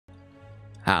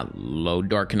Hello,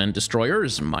 Darkin and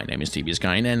Destroyers. My name is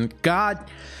tvskine, and god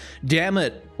damn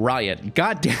it, Riot.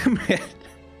 God damn it.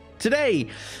 Today,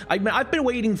 I've been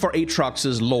waiting for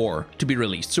Aatrox's lore to be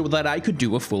released so that I could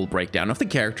do a full breakdown of the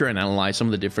character and analyze some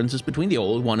of the differences between the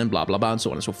old one and blah blah blah and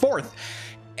so on and so forth.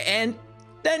 And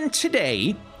then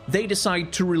today, they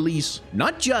decide to release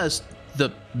not just the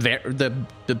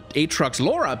Aatrox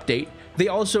lore update, they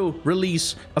also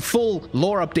release a full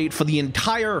lore update for the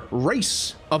entire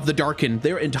race of the Darkin,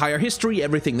 their entire history,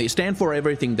 everything they stand for,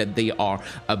 everything that they are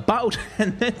about,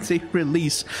 and then they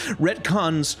release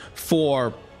retcons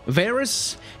for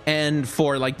Varus and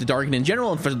for like the Darkin in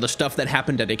general and for the stuff that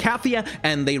happened at Icathia,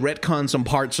 and they retcon some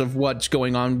parts of what's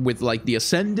going on with like the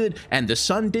Ascended and the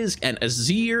Sun Disc and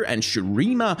Azir and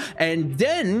Shurima, and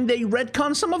then they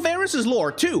retcon some of Varus's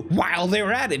lore too while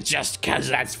they're at it, just because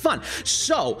that's fun.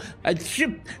 So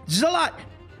there's a lot.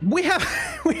 We have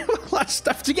a lot of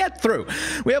stuff to get through.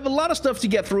 We have a lot of stuff to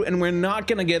get through, and we're not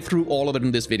going to get through all of it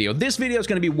in this video. This video is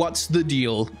going to be what's the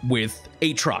deal with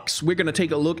Aatrox. We're going to take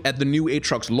a look at the new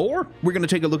Aatrox lore. We're going to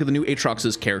take a look at the new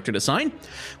Aatrox's character design.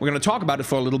 We're going to talk about it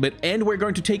for a little bit, and we're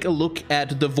going to take a look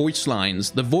at the voice lines,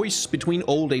 the voice between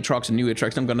old Aatrox and new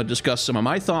Aatrox. I'm going to discuss some of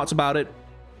my thoughts about it,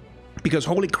 because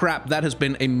holy crap, that has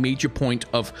been a major point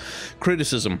of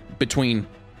criticism between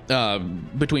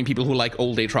people who like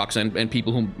old Aatrox and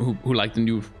people who like the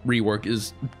new rework,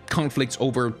 is conflicts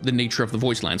over the nature of the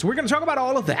voice lines. We're going to talk about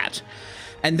all of that,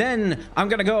 and then I'm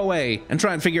going to go away and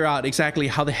try and figure out exactly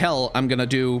how the hell I'm going to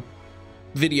do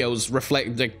videos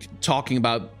talking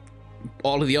about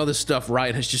all of the other stuff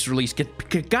Riot has just released.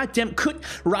 Goddamn,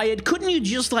 Riot, couldn't you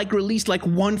just like release like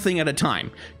one thing at a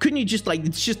time? Couldn't you just like,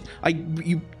 it's just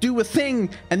you do a thing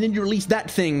and then you release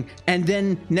that thing, and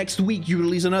then next week you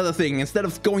release another thing, instead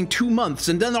of going 2 months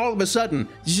and then all of a sudden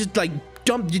you just like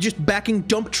you're just backing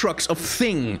dump trucks of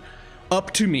thing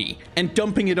up to me and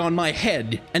dumping it on my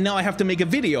head, and now I have to make a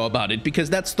video about it because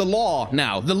that's the law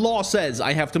now. The law says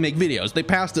I have to make videos. They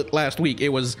passed it last week. It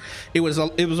was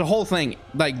a whole thing.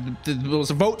 Like, there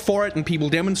was a vote for it and people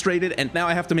demonstrated, and now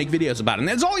I have to make videos about it. And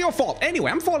it's all your fault.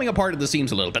 Anyway, I'm falling apart at the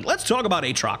seams a little bit. Let's talk about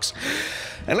Aatrox.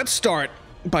 And let's start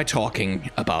by talking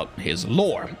about his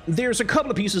lore. There's a couple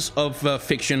of pieces of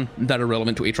fiction that are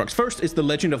relevant to Aatrox. First is the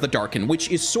Legend of the Darkin, which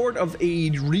is sort of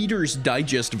a Reader's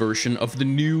Digest version of the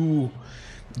new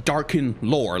Darkin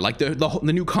lore, like the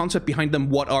new concept behind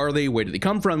them. What are they? Where do they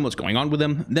come from? What's going on with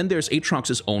them? Then there's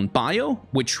Aatrox's own bio,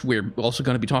 which we're also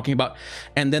going to be talking about.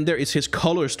 And then there is his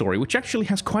color story, which actually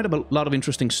has quite a lot of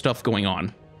interesting stuff going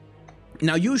on.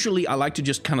 Now, usually I like to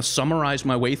just kind of summarize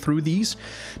my way through these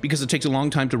because it takes a long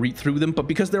time to read through them, but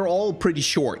because they're all pretty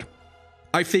short,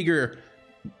 I figure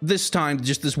this time,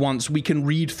 just this once, we can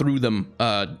read through them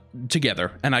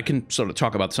together, and I can sort of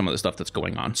talk about some of the stuff that's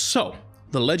going on. So,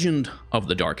 the Legend of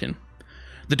the Darkin.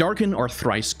 The Darkin are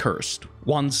thrice cursed,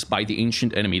 once by the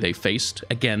ancient enemy they faced,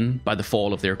 again by the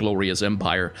fall of their glorious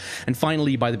empire, and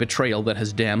finally by the betrayal that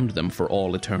has damned them for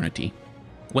all eternity.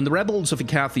 When the rebels of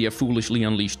Icathia foolishly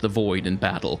unleashed the Void in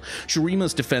battle,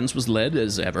 Shurima's defense was led,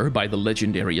 as ever, by the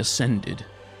legendary Ascended.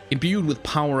 Imbued with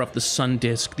power of the Sun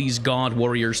Disc, these god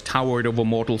warriors towered over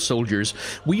mortal soldiers,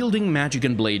 wielding magic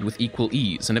and blade with equal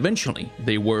ease, and eventually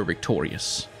they were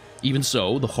victorious. Even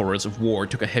so, the horrors of war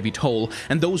took a heavy toll,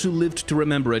 and those who lived to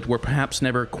remember it were perhaps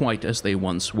never quite as they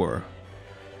once were.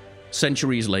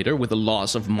 Centuries later, with the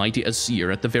loss of mighty Azir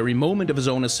at the very moment of his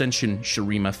own ascension,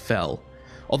 Shurima fell.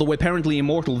 Although apparently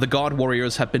immortal, the god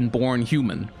warriors have been born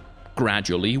human.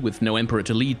 Gradually, with no emperor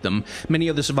to lead them, many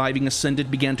of the surviving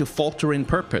Ascended began to falter in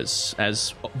purpose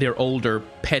as their older,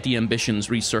 petty ambitions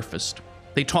resurfaced.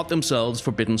 They taught themselves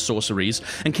forbidden sorceries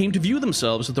and came to view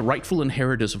themselves as the rightful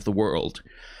inheritors of the world.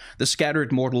 The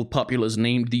scattered mortal populace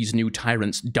named these new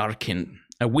tyrants Darkin,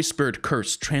 a whispered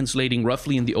curse translating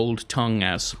roughly in the old tongue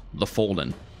as the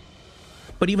Fallen.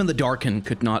 But even the Darkin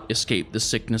could not escape the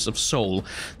sickness of soul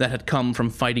that had come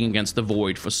from fighting against the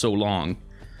Void for so long.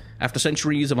 After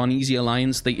centuries of uneasy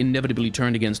alliance, they inevitably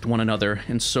turned against one another,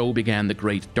 and so began the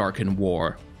Great Darkin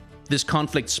War. This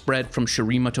conflict spread from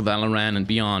Shurima to Valoran and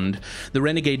beyond. The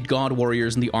renegade god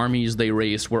warriors and the armies they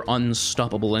raised were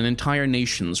unstoppable, and entire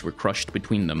nations were crushed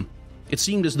between them. It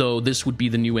seemed as though this would be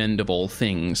the new end of all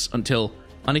things, until,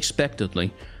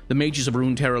 unexpectedly, the mages of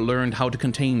Runeterra learned how to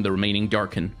contain the remaining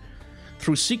Darkin.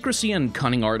 Through secrecy and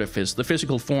cunning artifice, the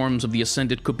physical forms of the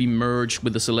Ascended could be merged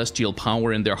with the celestial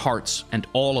power in their hearts, and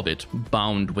all of it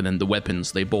bound within the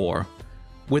weapons they bore.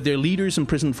 With their leaders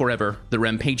imprisoned forever, the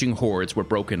rampaging hordes were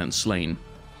broken and slain.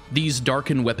 These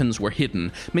Darkin weapons were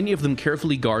hidden, many of them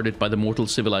carefully guarded by the mortal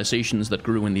civilizations that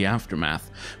grew in the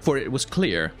aftermath, for it was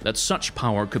clear that such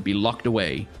power could be locked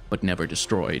away, but never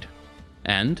destroyed.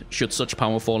 And, should such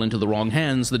power fall into the wrong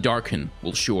hands, the Darkin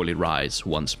will surely rise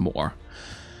once more.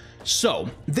 So,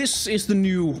 this is the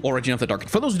new origin of the Darkin.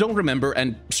 For those who don't remember,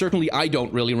 and certainly I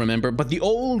don't really remember, but the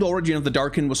old origin of the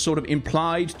Darkin was sort of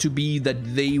implied to be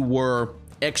that they were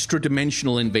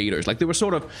extra-dimensional invaders. Like, they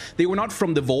were not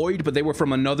from the void, but they were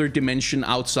from another dimension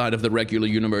outside of the regular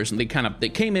universe, and they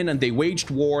came in and they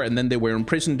waged war, and then they were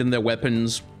imprisoned in their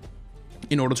weapons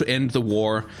in order to end the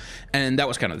war, and that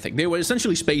was kind of the thing. They were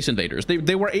essentially space invaders.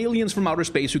 They were aliens from outer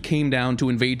space who came down to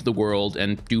invade the world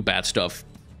and do bad stuff,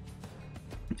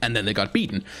 and then they got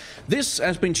beaten. This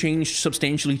has been changed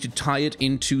substantially to tie it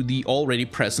into the already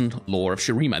present lore of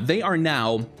Shurima. They are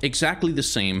now exactly the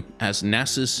same as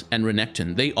Nasus and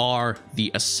Renekton. They are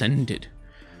the Ascended.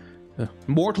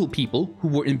 Mortal people who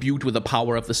were imbued with the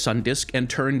power of the Sun Disk and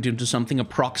turned into something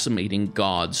approximating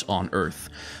gods on Earth.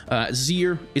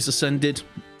 Zir is Ascended,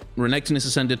 Renekton is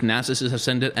Ascended, Nasus is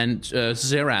Ascended, and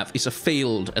Zerath is a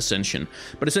failed Ascension.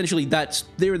 But essentially,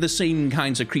 they're the same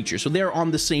kinds of creatures, so they're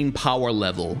on the same power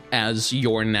level as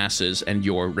your Nasus and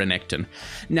your Renekton.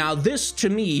 Now, this, to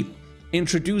me,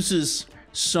 introduces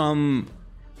some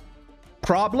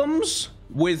problems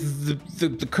with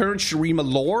the current Shurima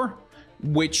lore,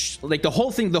 which, like, the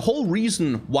whole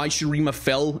reason why Shurima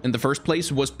fell in the first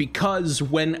place was because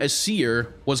when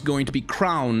Asir was going to be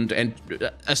crowned and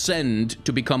ascend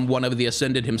to become one of the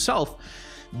Ascended himself,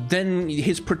 then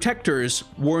his protectors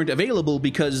weren't available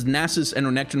because Nasus and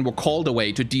Renekton were called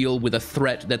away to deal with a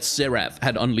threat that Zerath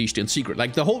had unleashed in secret.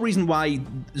 Like, the whole reason why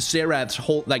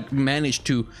Zerath managed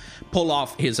to pull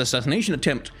off his assassination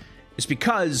attempt is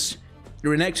because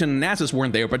Renekton and Nasus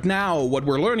weren't there. But now what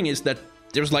we're learning is that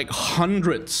there's like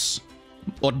hundreds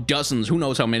or dozens, who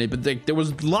knows how many, but there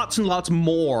was lots and lots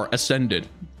more Ascended,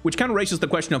 which kind of raises the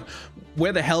question of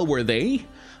where the hell were they?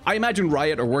 I imagine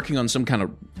Riot are working on some kind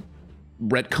of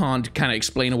retcon to kind of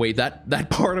explain away that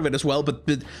part of it as well, but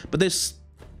this,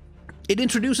 it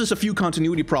introduces a few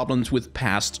continuity problems with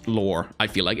past lore, I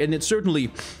feel like, and it's certainly,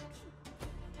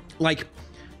 like,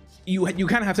 you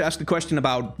kind of have to ask the question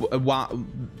about why,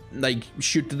 like,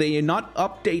 should they not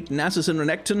update Nasus and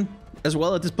Renekton as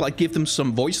well at this, like, give them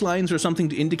some voice lines or something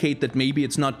to indicate that maybe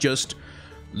it's not just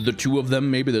the two of them,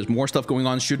 maybe there's more stuff going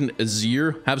on? Shouldn't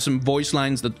Azir have some voice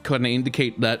lines that kind of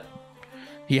indicate that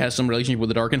he has some relationship with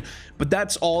the Darkin? But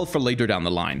that's all for later down the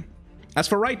line. As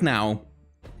for right now,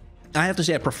 I have to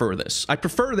say I prefer this. I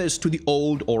prefer this to the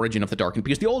old origin of the Darkin,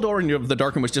 because the old origin of the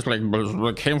Darkin was just like,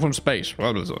 came from space.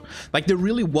 Like, there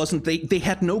really wasn't, they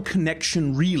had no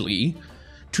connection really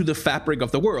to the fabric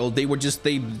of the world. They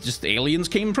just aliens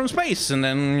came from space, and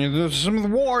then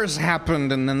some wars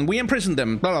happened, and then we imprisoned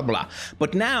them, blah, blah, blah.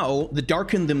 But now, the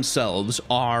Darkin themselves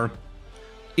are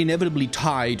inevitably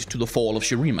tied to the fall of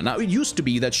Shurima. Now, it used to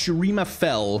be that Shurima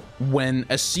fell when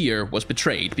Asir was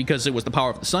betrayed, because it was the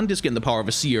power of the Sun Disk and the power of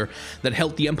Asir that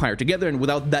held the Empire together, and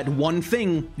without that one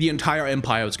thing, the entire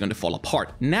Empire was going to fall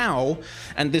apart. Now,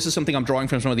 and this is something I'm drawing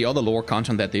from some of the other lore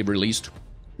content that they've released,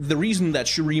 the reason that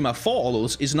Shurima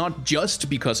falls is not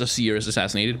just because Asir is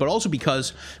assassinated, but also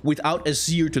because without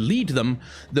Asir to lead them,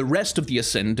 the rest of the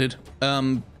Ascended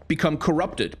become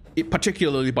corrupted,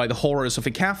 particularly by the horrors of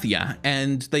Icathia,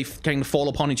 and they kind of fall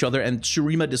upon each other, and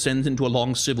Shurima descends into a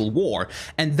long civil war,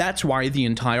 and that's why the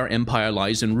entire empire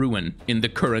lies in ruin in the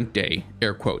current day,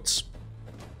 air quotes.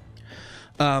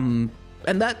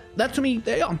 And that to me,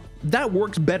 yeah, that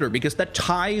works better, because that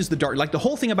ties the dark, like the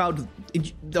whole thing about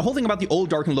the old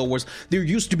Darkin lore was there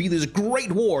used to be this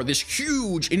great war, this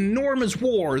huge, enormous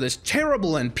war, this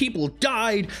terrible, and people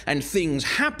died and things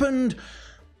happened,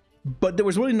 but there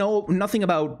was really nothing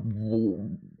about,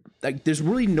 like, there's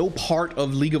really no part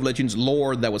of League of Legends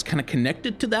lore that was kind of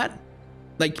connected to that.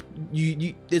 Like,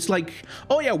 it's like,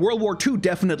 oh yeah, World War II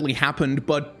definitely happened,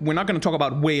 but we're not going to talk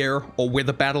about where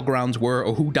the battlegrounds were,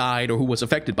 or who died, or who was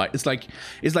affected by it. It's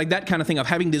like that kind of thing of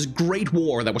having this great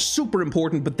war that was super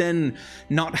important, but then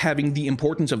not having the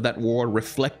importance of that war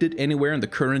reflected anywhere in the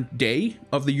current day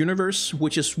of the universe,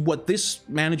 which is what this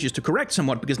manages to correct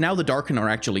somewhat, because now the Darkin are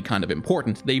actually kind of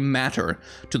important. They matter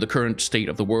to the current state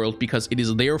of the world, because it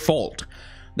is their fault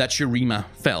that Shurima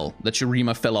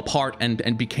fell apart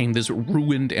and became this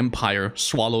ruined empire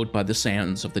swallowed by the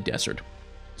sands of the desert.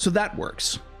 So that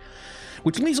works.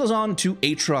 Which leads us on to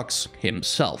Aatrox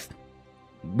himself.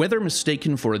 Whether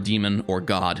mistaken for a demon or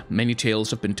god, many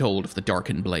tales have been told of the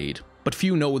Darkin Blade, but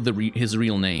few know his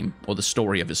real name or the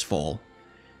story of his fall.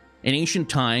 In ancient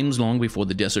times, long before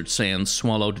the desert sands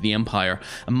swallowed the Empire,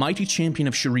 a mighty champion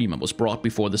of Shurima was brought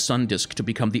before the Sun Disk to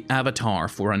become the avatar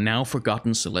for a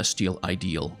now-forgotten celestial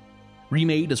ideal.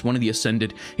 Remade as one of the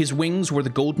Ascended, his wings were the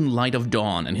golden light of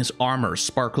dawn, and his armor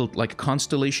sparkled like a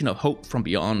constellation of hope from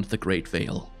beyond the Great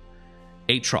Veil.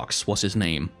 Aatrox was his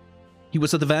name. He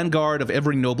was at the vanguard of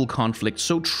every noble conflict.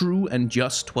 So true and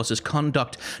just was his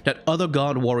conduct that other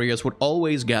god warriors would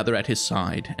always gather at his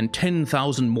side, and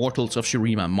 10,000 mortals of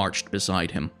Shurima marched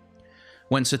beside him.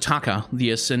 When Setaka,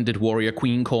 the Ascended warrior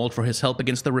queen, called for his help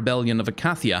against the rebellion of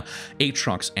Acathia,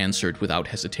 Aatrox answered without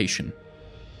hesitation.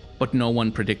 But no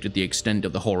one predicted the extent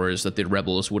of the horrors that the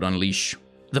rebels would unleash.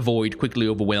 The void quickly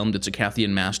overwhelmed its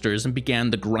Acathian masters and began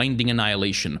the grinding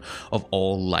annihilation of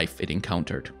all life it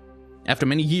encountered. After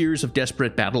many years of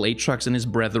desperate battle, Aatrox and his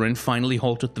brethren finally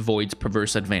halted the void's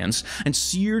perverse advance and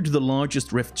seared the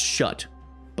largest rifts shut.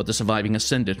 But the surviving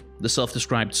Ascended, the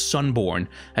self-described Sunborn,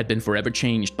 had been forever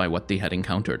changed by what they had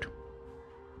encountered.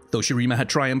 Though Shurima had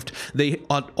triumphed, they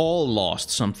had all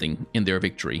lost something in their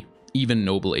victory, even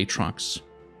noble Aatrox.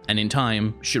 And in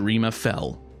time, Shurima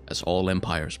fell, as all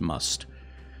empires must.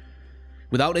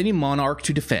 Without any monarch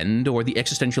to defend, or the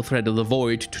existential threat of the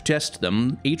void to test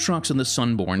them, Aatrox and the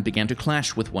Sunborn began to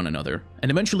clash with one another, and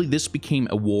eventually this became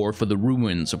a war for the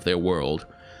ruins of their world.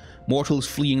 Mortals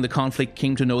fleeing the conflict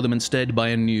came to know them instead by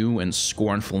a new and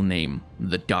scornful name,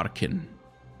 the Darkin.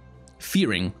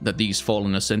 Fearing that these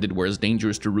fallen Ascended were as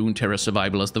dangerous to Runeterra's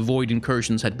survival as the void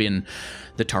incursions had been,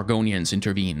 the Targonians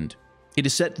intervened. It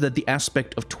is said that the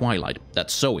aspect of Twilight,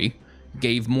 that's Zoe,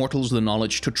 gave mortals the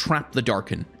knowledge to trap the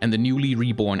Darkin, and the newly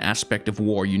reborn aspect of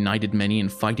war united many in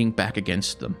fighting back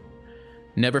against them.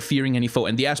 Never fearing any foe,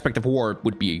 and the aspect of war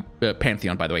would be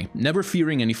Pantheon, by the way. Never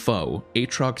fearing any foe,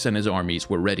 Aatrox and his armies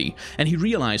were ready, and he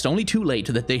realized only too late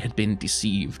that they had been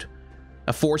deceived.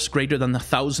 A force greater than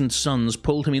 1,000 suns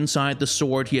pulled him inside the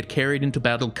sword he had carried into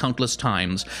battle countless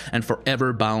times, and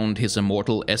forever bound his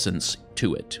immortal essence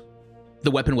to it. The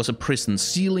weapon was a prison,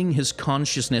 sealing his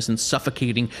consciousness and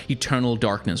suffocating eternal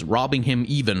darkness, robbing him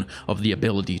even of the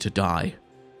ability to die.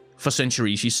 For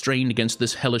centuries, he strained against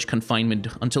this hellish confinement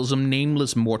until some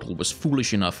nameless mortal was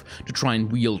foolish enough to try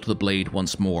and wield the blade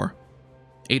once more.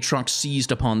 Aatrox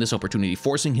seized upon this opportunity,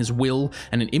 forcing his will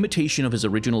and an imitation of his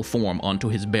original form onto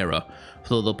his bearer,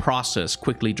 though the process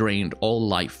quickly drained all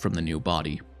life from the new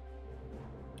body.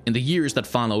 In the years that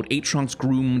followed, Aatrox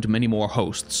groomed many more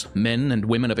hosts, men and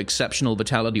women of exceptional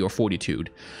vitality or fortitude.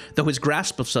 Though his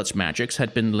grasp of such magics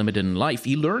had been limited in life,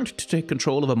 he learned to take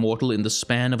control of a mortal in the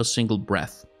span of a single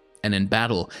breath. And in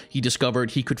battle, he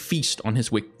discovered he could feast on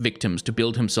his victims to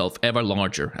build himself ever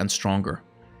larger and stronger.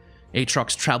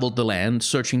 Aatrox traveled the land,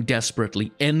 searching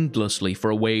desperately, endlessly for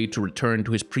a way to return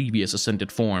to his previous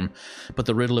Ascended form, but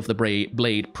the riddle of the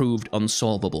blade proved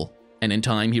unsolvable, and in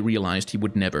time he realized he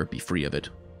would never be free of it.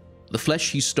 The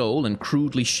flesh he stole and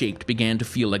crudely shaped began to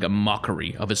feel like a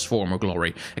mockery of his former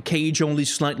glory, a cage only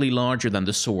slightly larger than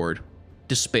the sword.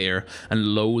 Despair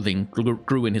and loathing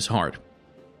grew in his heart.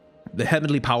 The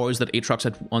heavenly powers that Aatrox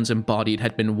had once embodied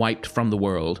had been wiped from the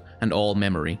world and all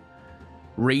memory.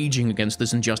 Raging against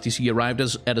this injustice, he arrived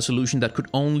at a solution that could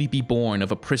only be born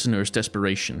of a prisoner's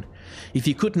desperation. If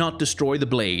he could not destroy the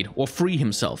blade or free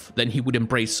himself, then he would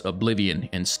embrace oblivion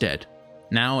instead.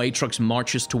 Now Aatrox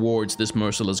marches towards this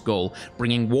merciless goal,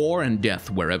 bringing war and death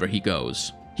wherever he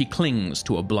goes. He clings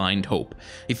to a blind hope.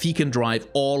 If he can drive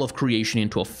all of creation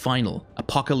into a final,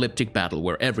 apocalyptic battle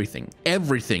where everything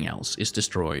else is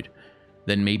destroyed,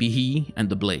 then maybe he and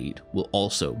the blade will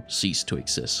also cease to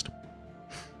exist.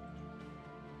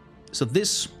 So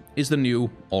this is the new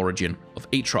origin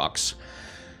of Aatrox,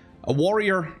 a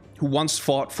warrior who once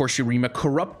fought for Shurima,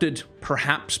 corrupted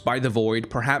perhaps by the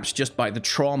void, perhaps just by the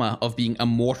trauma of being a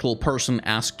mortal person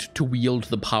asked to wield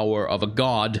the power of a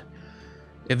god,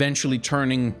 eventually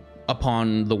turning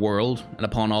upon the world and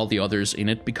upon all the others in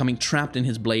it, becoming trapped in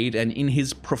his blade, and in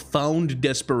his profound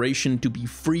desperation to be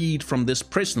freed from this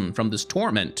prison, from this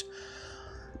torment,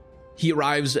 he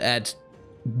arrives at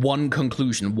one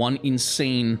conclusion, one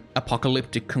insane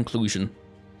apocalyptic conclusion.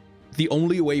 The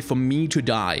only way for me to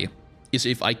die is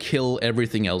if I kill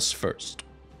everything else first.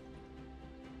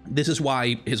 This is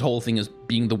why his whole thing is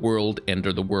being the world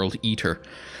ender, the world eater,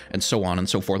 and so on and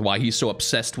so forth. Why he's so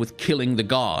obsessed with killing the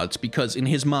gods, because in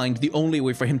his mind, the only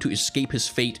way for him to escape his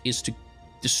fate is to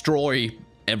destroy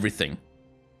everything.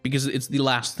 Because it's the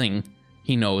last thing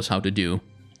he knows how to do.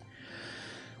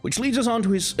 Which leads us on to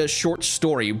his short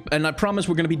story, and I promise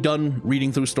we're going to be done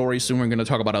reading through stories soon. We're going to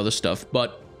talk about other stuff,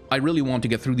 but I really want to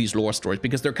get through these lore stories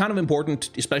because they're kind of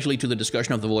important, especially to the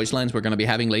discussion of the voice lines we're going to be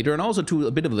having later, and also to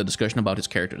a bit of the discussion about his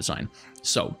character design.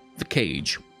 So, the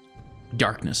cage.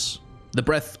 Darkness. The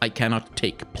breath I cannot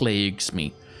take plagues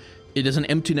me. It is an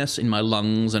emptiness in my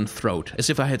lungs and throat, as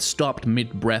if I had stopped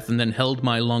mid-breath and then held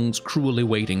my lungs cruelly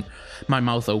waiting, my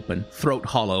mouth open, throat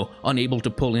hollow, unable to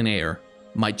pull in air,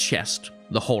 my chest,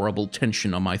 the horrible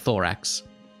tension on my thorax.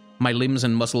 My limbs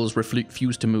and muscles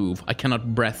refuse to move. I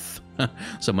cannot breath.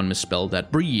 Someone misspelled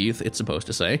that. Breathe, it's supposed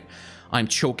to say. I'm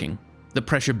choking. The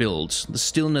pressure builds. The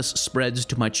stillness spreads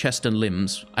to my chest and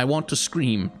limbs. I want to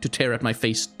scream, to tear at my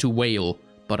face, to wail,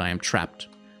 but I am trapped.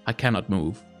 I cannot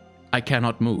move. I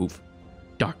cannot move.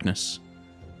 Darkness.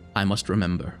 I must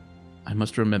remember. I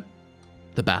must remember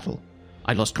the battle.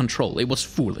 I lost control. It was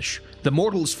foolish. The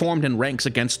mortals formed in ranks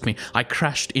against me. I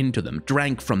crashed into them,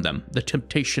 drank from them. The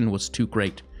temptation was too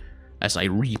great. As I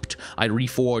reaped, I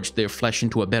reforged their flesh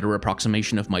into a better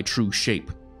approximation of my true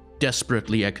shape.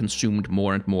 Desperately, I consumed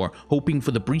more and more, hoping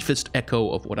for the briefest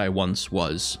echo of what I once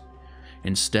was.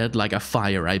 Instead, like a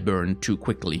fire, I burned too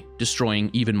quickly, destroying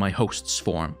even my host's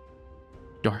form.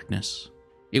 Darkness.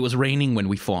 It was raining when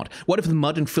we fought. What if the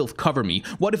mud and filth cover me?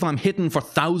 What if I'm hidden for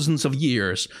thousands of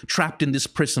years, trapped in this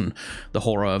prison? The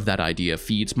horror of that idea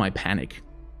feeds my panic.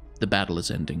 The battle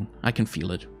is ending. I can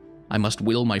feel it. I must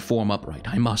will my form upright.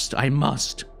 I must. I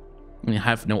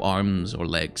have no arms or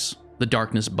legs. The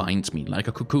darkness binds me like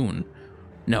a cocoon.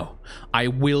 No, I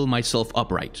will myself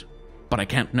upright. But I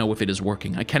can't know if it is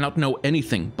working. I cannot know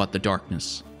anything but the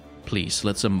darkness. Please,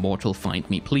 let some mortal find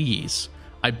me, please.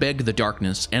 I beg the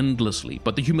darkness endlessly,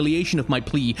 but the humiliation of my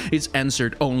plea is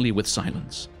answered only with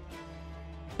silence.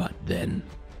 But then,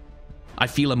 I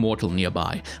feel a mortal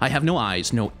nearby. I have no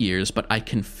eyes, no ears, but I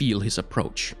can feel his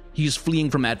approach. He is fleeing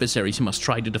from adversaries. He must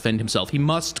try to defend himself. He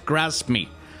must grasp me.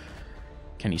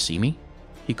 Can he see me?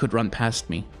 He could run past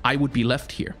me. I would be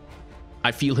left here.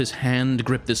 I feel his hand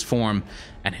grip this form,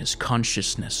 and his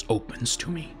consciousness opens to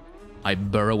me. I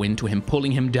burrow into him,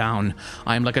 pulling him down.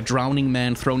 I am like a drowning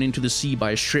man thrown into the sea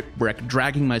by a shipwreck,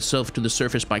 dragging myself to the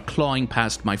surface by clawing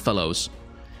past my fellows.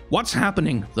 What's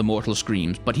happening? The mortal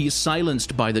screams, but he is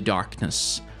silenced by the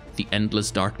darkness. The endless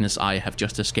darkness I have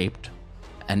just escaped.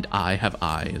 And I have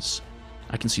eyes.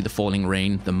 I can see the falling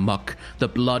rain, the muck, the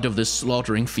blood of this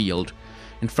slaughtering field.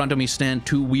 In front of me stand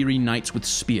two weary knights with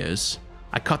spears.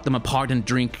 I cut them apart and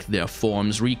drink their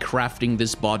forms, recrafting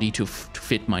this body to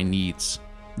fit my needs.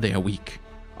 They are weak.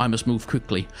 I must move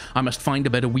quickly. I must find a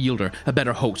better wielder, a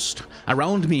better host.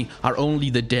 Around me are only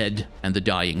the dead and the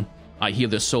dying. I hear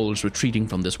their souls retreating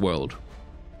from this world.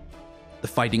 The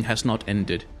fighting has not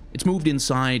ended. It's moved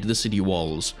inside the city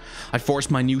walls. I force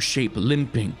my new shape,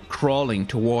 limping, crawling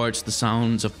towards the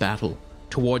sounds of battle,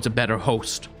 towards a better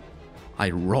host. I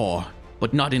roar,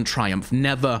 but not in triumph,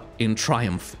 never in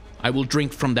triumph. I will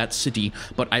drink from that city,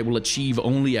 but I will achieve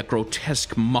only a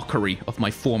grotesque mockery of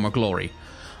my former glory.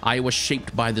 I was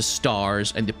shaped by the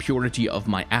stars and the purity of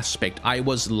my aspect. I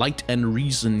was light and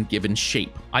reason given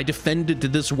shape. I defended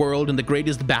this world in the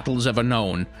greatest battles ever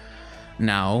known.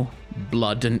 Now,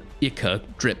 blood and ichor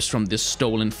drips from this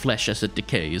stolen flesh as it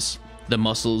decays. The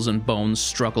muscles and bones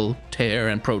struggle, tear,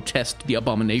 and protest the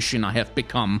abomination I have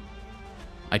become.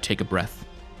 I take a breath.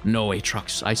 No,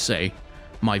 Aatrox, I say,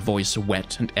 my voice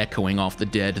wet and echoing off the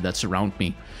dead that surround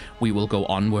me. We will go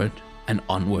onward and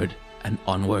onward and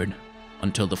onward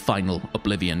until the final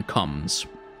oblivion comes.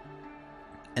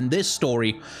 And this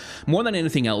story, more than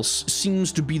anything else,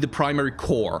 seems to be the primary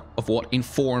core of what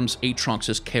informs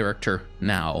Aatrox's character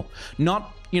now.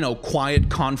 Not, quiet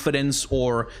confidence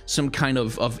or some kind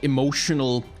of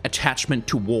emotional attachment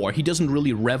to war. He doesn't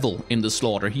really revel in the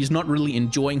slaughter. He's not really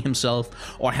enjoying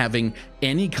himself or having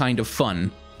any kind of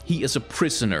fun. He is a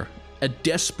prisoner, a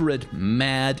desperate,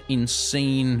 mad,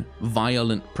 insane,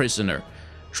 violent prisoner,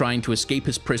 trying to escape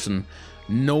his prison,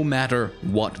 no matter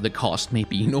what the cost may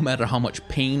be, no matter how much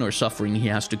pain or suffering he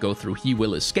has to go through, he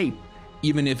will escape,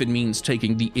 even if it means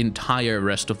taking the entire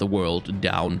rest of the world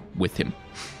down with him.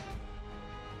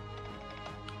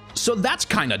 So that's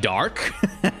kind of dark.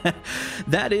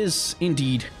 That is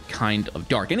indeed kind of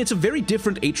dark. And it's a very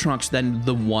different Aatrox than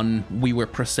the one we were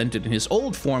presented in his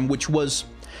old form, which was...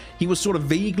 He was sort of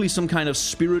vaguely some kind of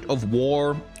spirit of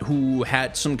war who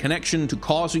had some connection to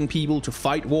causing people to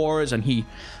fight wars, and he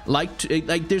liked,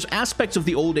 there's aspects of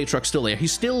the old Aatrox still there. He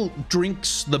still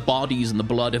drinks the bodies and the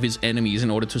blood of his enemies in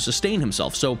order to sustain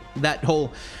himself. So that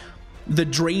whole, the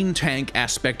drain tank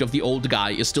aspect of the old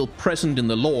guy is still present in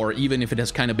the lore, even if it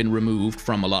has kind of been removed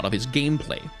from a lot of his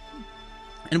gameplay.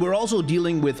 And we're also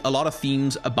dealing with a lot of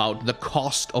themes about the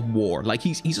cost of war. Like,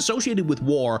 he's associated with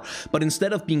war, but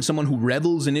instead of being someone who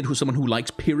revels in it, who's someone who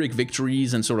likes Pyrrhic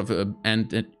victories and sort of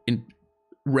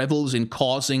revels in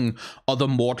causing other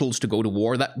mortals to go to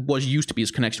war, that was used to be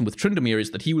his connection with Tryndamere,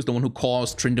 is that he was the one who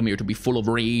caused Tryndamere to be full of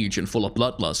rage and full of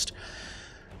bloodlust.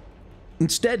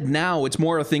 Instead, now it's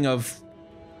more a thing of,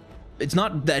 it's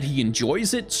not that he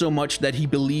enjoys it so much that he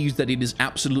believes that it is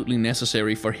absolutely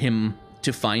necessary for him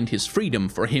to find his freedom,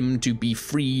 for him to be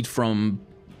freed from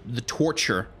the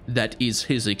torture that is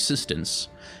his existence.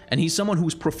 And he's someone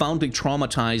who's profoundly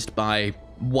traumatized by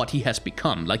what he has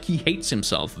become. Like, he hates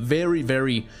himself very,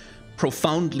 very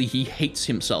profoundly. He hates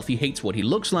himself. He hates what he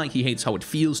looks like. He hates how it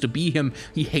feels to be him.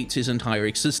 He hates his entire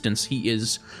existence. He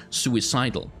is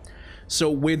suicidal. So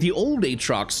where the old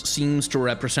Aatrox seems to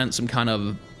represent some kind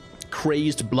of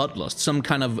crazed bloodlust, some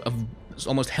kind of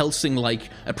almost Helsing-like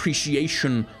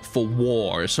appreciation for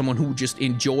war, someone who just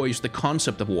enjoys the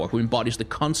concept of war, who embodies the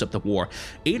concept of war,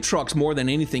 Aatrox, more than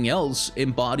anything else,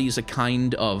 embodies a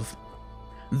kind of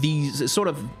these sort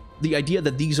of the idea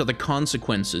that these are the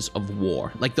consequences of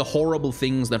war, like the horrible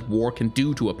things that war can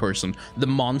do to a person, the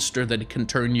monster that it can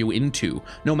turn you into.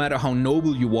 No matter how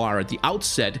noble you are at the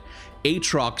outset,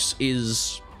 Aatrox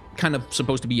is kind of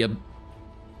supposed to be a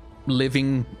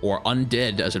living or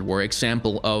undead, as it were,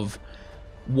 example of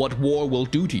what war will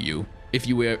do to you if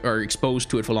you are exposed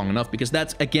to it for long enough, because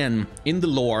that's, again, in the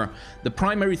lore, the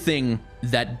primary thing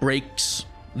that breaks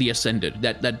the Ascended,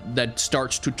 that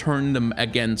starts to turn them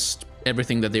against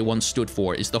everything that they once stood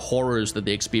for, is the horrors that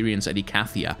they experience at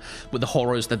Icathia, with the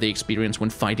horrors that they experience when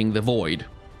fighting the Void.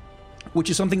 Which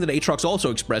is something that Aatrox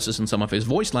also expresses in some of his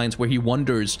voice lines, where he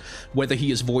wonders whether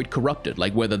he is Void corrupted,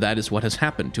 like whether that is what has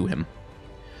happened to him.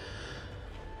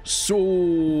 So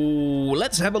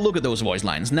let's have a look at those voice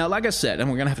lines. Now, like I said, and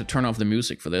we're gonna have to turn off the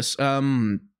music for this.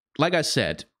 Like I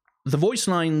said, the voice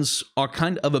lines are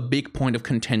kind of a big point of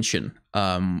contention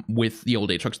with the old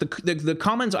Aatrox. The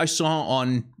comments I saw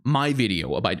on my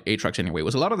video about Aatrox anyway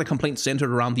was a lot of the complaints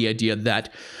centered around the idea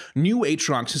that new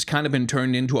Aatrox has kind of been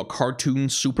turned into a cartoon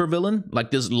supervillain, like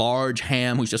this large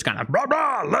ham who's just kind of blah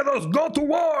blah, let us go to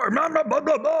war, blah blah blah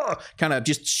blah blah, kind of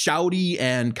just shouty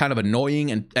and kind of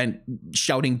annoying and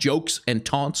shouting jokes and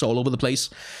taunts all over the place,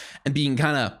 and being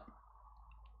kind of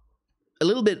a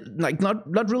little bit like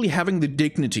not really having the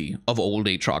dignity of old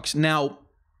Aatrox. Now,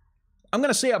 I'm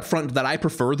going to say up front that I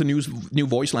prefer the new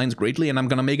voice lines greatly, and I'm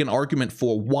going to make an argument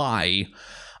for why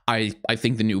I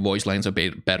think the new voice lines are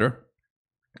better.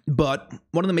 But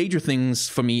one of the major things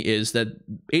for me is that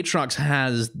Aatrox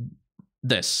has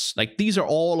this. Like, these are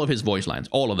all of his voice lines,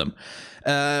 all of them.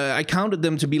 I counted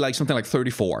them to be like something like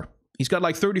 34. He's got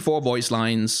like 34 voice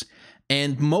lines,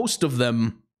 and most of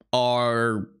them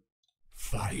are...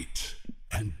 Fight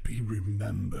and be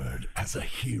remembered as a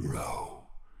hero,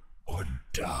 or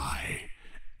die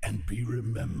and be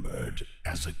remembered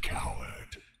as a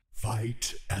coward.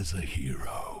 Fight as a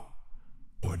hero,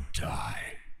 or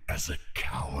die as a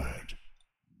coward.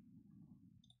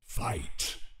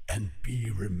 Fight and be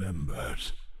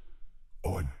remembered,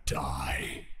 or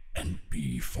die and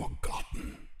be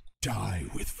forgotten. Die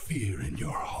with fear in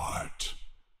your heart,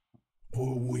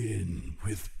 or win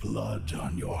with blood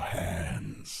on your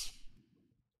hands.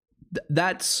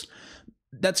 That's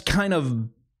kind of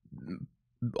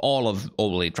all of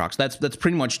old Aatrox. That's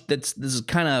pretty much, this is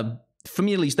kind of, for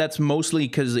me at least, that's mostly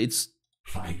because it's...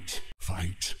 Fight,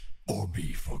 fight, or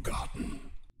be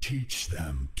forgotten. Teach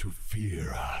them to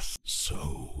fear us.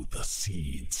 Sow the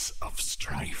seeds of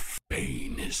strife.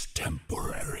 Pain is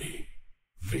temporary.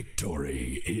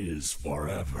 Victory is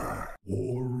forever.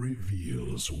 War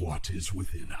reveals what is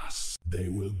within us. They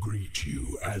will greet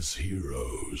you as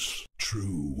heroes.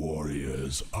 True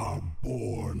warriors are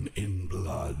born in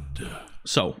blood.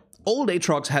 So, old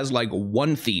Aatrox has like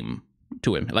one theme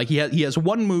to him. Like, he has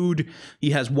one mood,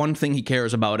 he has one thing he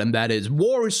cares about, and that is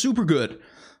war is super good.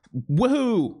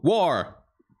 Woohoo! War!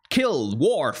 Kill!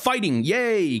 War! Fighting!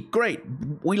 Yay! Great!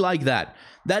 We like that.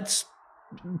 That's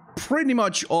pretty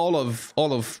much all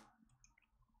of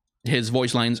his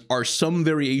voice lines are some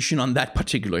variation on that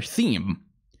particular theme.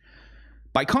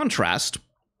 By contrast,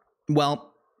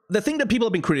 well, the thing that people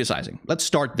have been criticizing, let's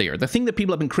start there. The thing that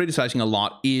people have been criticizing a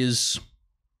lot is...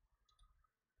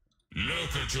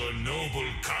 Look at your noble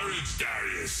courage,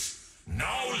 Darius.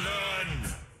 Now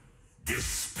learn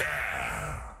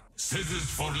despair. Scissors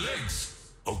for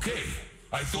legs. Okay,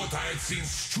 I thought I had seen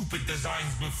stupid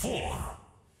designs before.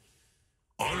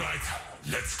 All right,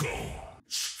 let's go.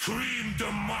 Scream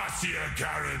Demacia,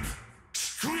 Garen.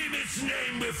 Scream its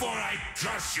name before I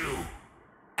crush you.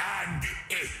 And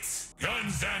it.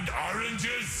 Guns and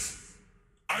oranges?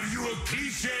 Are you a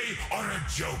cliche or a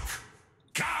joke?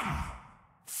 Come,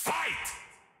 fight.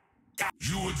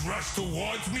 You would rush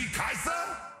towards me,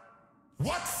 Kaiser?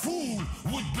 What fool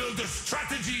would build a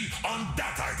strategy on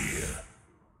that idea?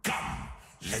 Come.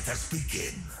 Let us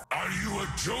begin. Are you a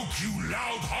joke, you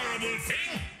loud, horrible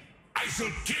thing? I shall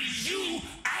kill you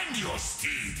and your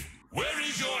steed. Where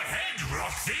is your head,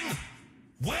 rot thing?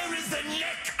 Where is the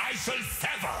neck I shall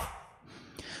sever?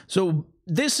 So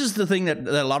this is the thing that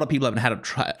a lot of people have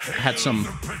had some...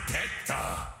 Hail the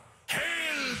Protector!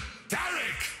 Hail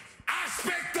Darkin!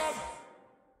 Aspect of...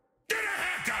 Get a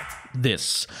haircut!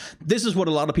 This is what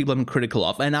a lot of people have been critical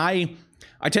of, and I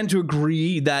tend to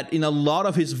agree that in a lot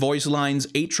of his voice lines,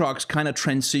 Aatrox kind of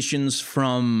transitions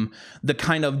from the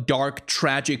kind of dark,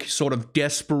 tragic, sort of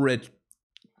desperate,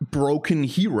 broken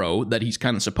hero that he's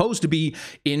kind of supposed to be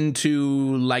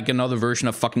into, like, another version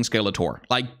of fucking Skeletor.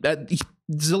 Like,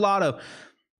 there's a lot of...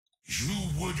 You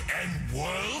would end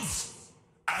worlds?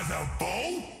 As a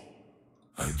bow?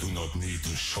 I do not need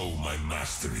to show my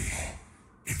mastery.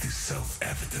 It is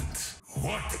self-evident.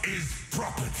 What is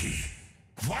property?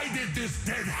 Why did this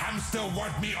dead hamster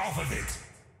want me off of it?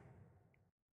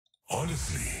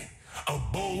 Honestly, a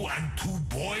bow and 2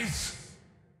 boys?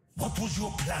 What was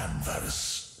your plan,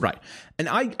 Varus? Right. And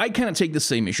I kind of take the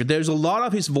same issue. There's a lot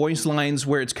of his voice lines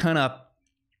where it's kind of...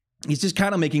 he's just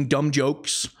kind of making dumb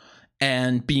jokes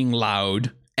and being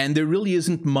loud. And there really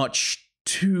isn't much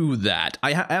to that.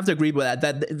 I have to agree with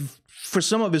that for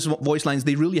some of his voice lines,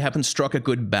 they really haven't struck a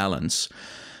good balance.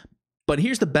 But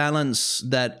here's the balance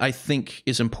that I think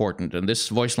is important. And this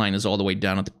voice line is all the way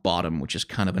down at the bottom, which is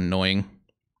kind of annoying.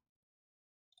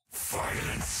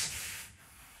 Violence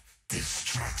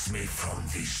distracts me from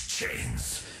these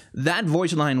chains. That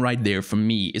voice line right there, for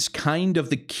me, is kind of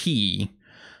the key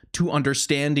to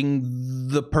understanding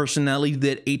the personality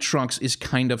that Aatrox is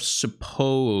kind of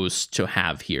supposed to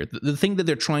have here. The thing that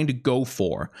they're trying to go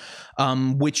for,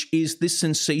 which is this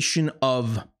sensation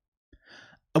of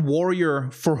a warrior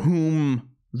for whom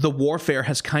the warfare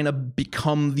has kind of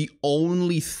become the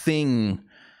only thing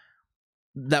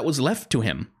that was left to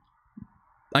him.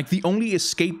 Like, the only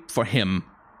escape for him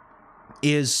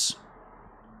is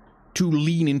to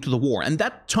lean into the war. And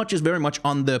that touches very much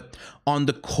on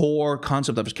the core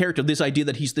concept of his character, this idea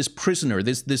that he's this prisoner,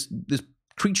 this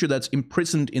creature that's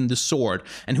imprisoned in the sword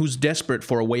and who's desperate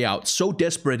for a way out. So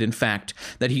desperate, in fact,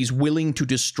 that he's willing to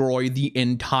destroy the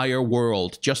entire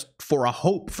world just for a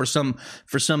hope, for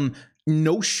some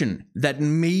notion that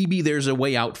maybe there's a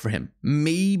way out for him.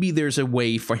 Maybe there's a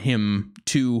way for him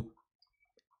to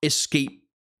escape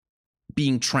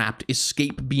being trapped,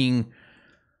 escape being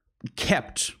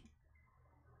kept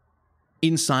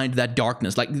inside that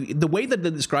darkness. Like, the way that they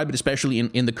describe it, especially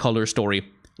in the color story,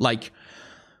 like,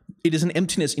 it is an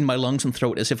emptiness in my lungs and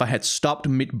throat, as if I had stopped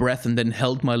mid-breath and then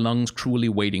held my lungs cruelly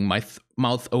waiting, my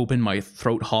mouth open, my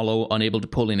throat hollow, unable to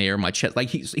pull in air, my chest. Like,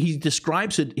 he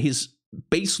describes it, his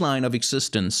baseline of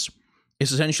existence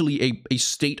is essentially a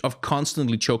state of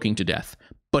constantly choking to death,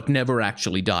 but never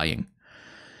actually dying.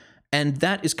 And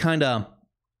that is kind of,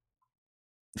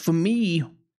 for me,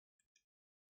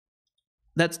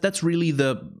 that's really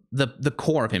the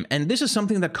core of him. And this is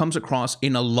something that comes across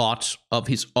in a lot of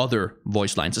his other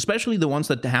voice lines, especially the ones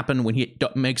that happen when he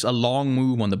makes a long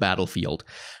move on the battlefield.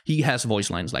 He has voice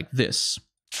lines like this.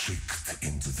 Tricked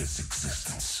into this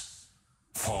existence,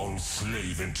 fall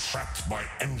slave entrapped by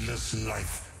endless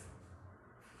life.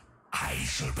 I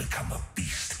shall become a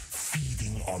beast,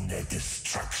 feeding on their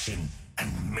destruction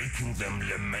and making them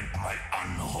lament my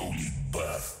unholy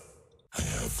birth. I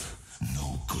have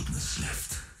no goodness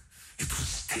left. It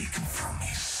was taken from me,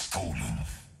 stolen.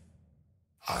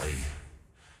 I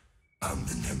am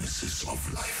the nemesis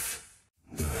of life.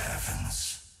 The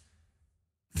heavens,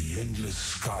 the endless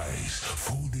skies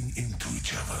folding into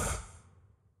each other.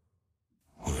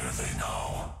 Where are they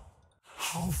now?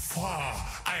 How far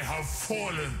I have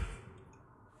fallen.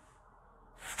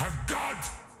 Have God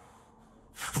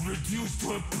reduced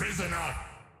to a prisoner?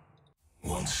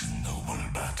 Once in noble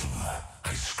battle,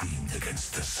 I screamed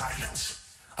against the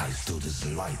silence. I stood as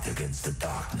light against the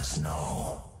darkness.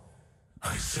 Now,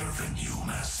 I serve a new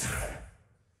master.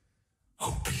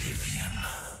 Oblivion.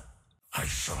 I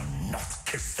shall not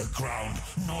kiss the ground,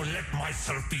 nor let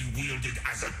myself be wielded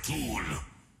as a tool.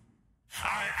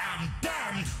 I am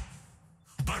damned,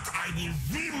 but I will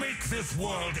remake this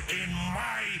world in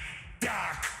my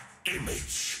dark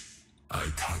image. I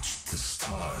touched the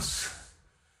stars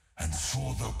and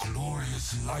saw the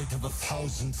glorious light of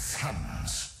 1,000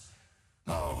 suns.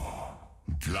 Now,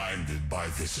 blinded by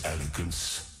this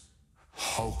elegance,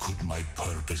 how could my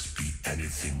purpose be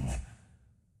anything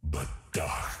but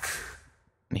dark?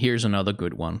 Here's another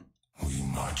good one. We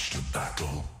march to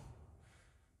battle.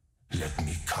 Let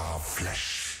me carve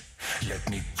flesh. Let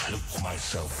me cloak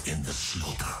myself in the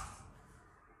slaughter.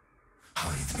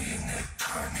 Hide me in their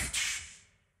carnage.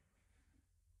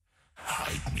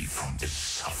 Hide me from this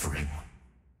suffering.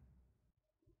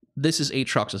 This is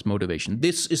Aatrox's motivation.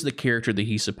 This is the character that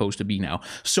he's supposed to be now.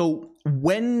 So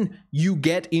when you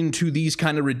get into these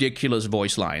kind of ridiculous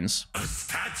voice lines... A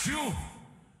statue?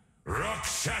 Rock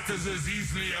shatters as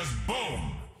easily as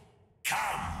bone.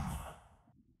 Come.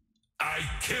 I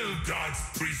killed God's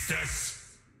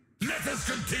priestess. Let us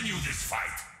continue this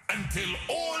fight until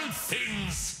all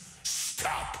things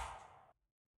stop.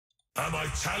 Am I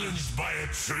challenged by a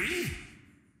tree?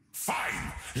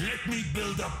 Fine, let me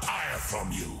build a pyre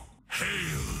from you.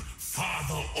 Hail,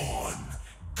 Father Orn,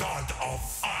 God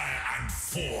of Fire and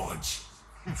Forge.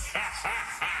 I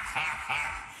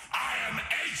am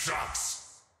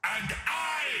Aatrox, and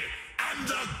I am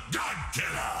the God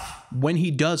Killer. When he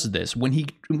does this, when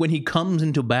he comes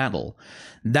into battle,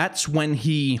 that's when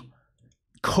he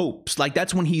copes. Like,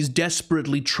 that's when he's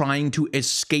desperately trying to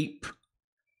escape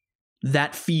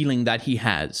that feeling that he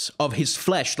has of his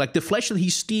flesh. Like, the flesh that he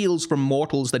steals from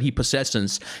mortals that he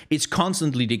possesses is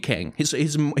constantly decaying. His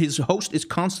host is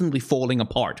constantly falling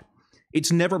apart.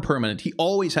 It's never permanent. He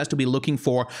always has to be looking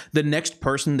for the next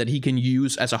person that he can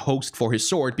use as a host for his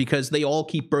sword, because they all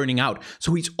keep burning out.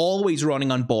 So he's always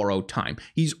running on borrowed time.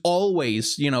 He's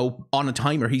always, you know, on a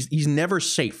timer. He's never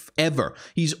safe, ever.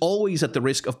 He's always at the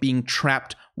risk of being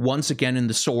trapped once again in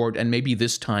the sword, and maybe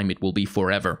this time it will be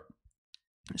forever.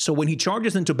 So when he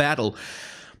charges into battle,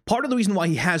 part of the reason why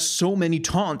he has so many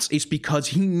taunts is because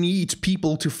he needs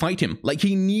people to fight him. Like,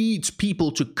 he needs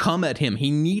people to come at him.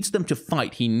 He needs them to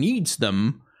fight. He needs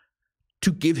them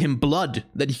to give him blood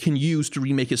that he can use to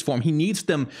remake his form. He needs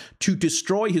them to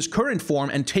destroy his current form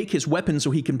and take his weapons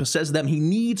so he can possess them. He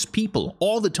needs people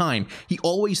all the time. He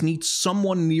always needs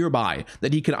someone nearby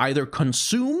that he can either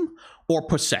consume or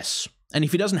possess. And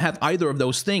if he doesn't have either of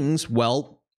those things,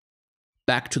 well,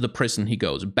 back to the prison he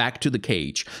goes, back to the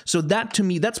cage. So that, to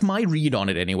me, that's my read on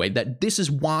it anyway, that this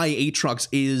is why Aatrox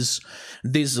is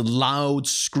this loud,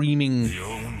 screaming... The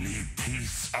only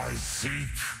peace I seek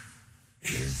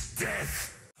is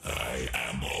death. I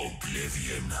am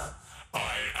oblivion.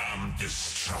 I am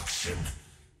destruction.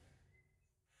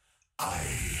 I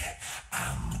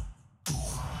am doom.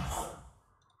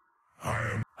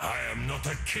 I am not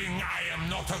a king. I am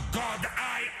not a god.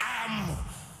 I am...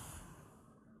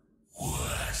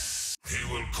 worse. He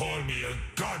will call me a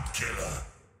god killer.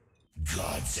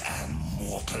 Gods and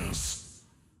mortals.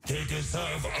 They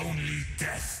deserve only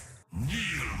death.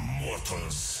 Kneel,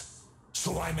 mortals,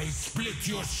 so I may split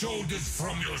your shoulders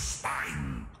from your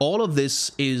spine. All of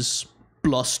this is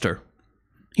bluster.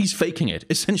 He's faking it.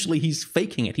 Essentially, he's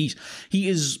faking it. He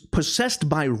is possessed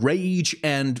by rage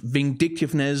and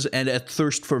vindictiveness and a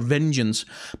thirst for vengeance,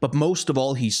 but most of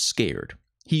all, he's scared.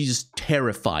 He's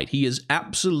terrified. He is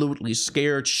absolutely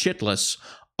scared shitless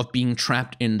of being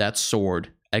trapped in that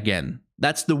sword again.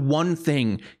 That's the one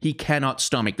thing he cannot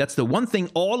stomach. That's the one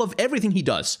thing, everything he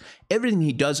does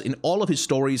in all of his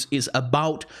stories is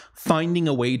about finding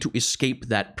a way to escape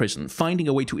that prison, finding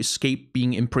a way to escape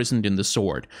being imprisoned in the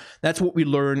sword. That's what we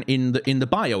learn in the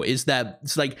bio, is that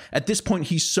it's like, at this point,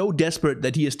 he's so desperate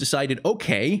that he has decided,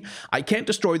 okay, I can't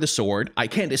destroy the sword, I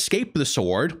can't escape the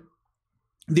sword.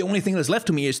 The only thing that's left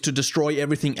to me is to destroy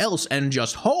everything else and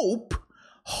just hope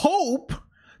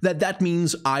that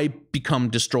means I become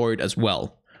destroyed as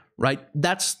well, right?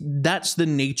 That's the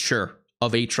nature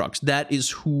of Aatrox. That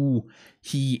is who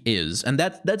he is. And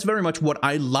that's very much what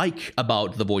I like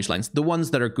about the voice lines. The ones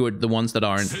that are good, the ones that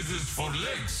aren't. Scissors for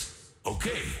legs?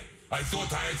 Okay. I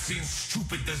thought I had seen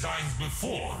stupid designs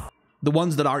before. The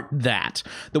ones that aren't that.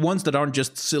 The ones that aren't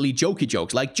just silly jokey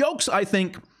jokes. Like, jokes, I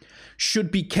think, should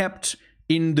be kept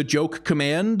in the joke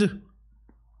command,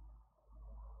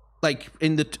 like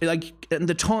in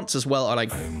the taunts as well are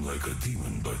like, I'm like a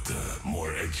demon, but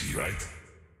more edgy, right?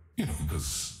 You know,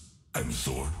 because I'm a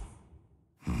sword.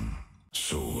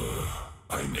 So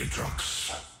I'm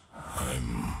Aatrox.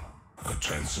 I'm a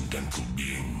transcendental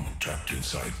being trapped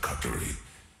inside cutlery.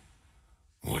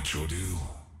 What should you?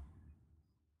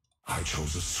 I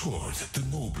chose a sword, the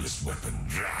noblest weapon.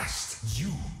 Rast,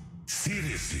 you.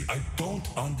 Seriously, I don't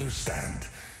understand.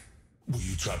 Were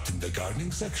you trapped in the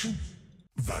gardening section?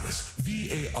 Varus,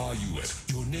 V-A-R-U-S.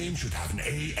 Your name should have an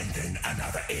A and then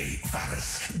another A.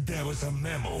 Varus, there was a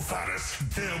memo, Varus.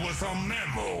 There was a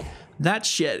memo. That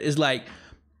shit is like,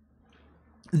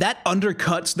 that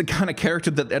undercuts the kind of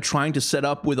character that they're trying to set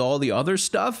up with all the other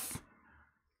stuff.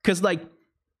 Because, like,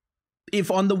 if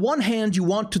on the one hand you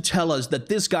want to tell us that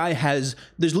this guy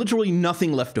there's literally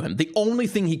nothing left to him. The only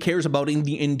thing he cares about in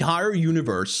the entire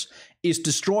universe is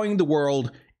destroying the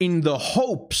world in the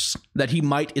hopes that he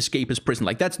might escape his prison.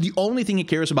 Like, that's the only thing he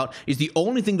cares about, is the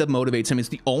only thing that motivates him, it's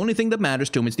the only thing that matters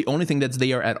to him, it's the only thing that's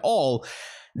there at all.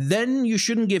 Then you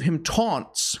shouldn't give him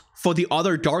taunts for the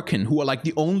other Darkin, who are like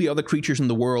the only other creatures in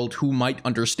the world who might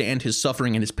understand his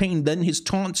suffering and his pain, then his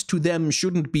taunts to them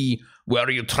shouldn't be,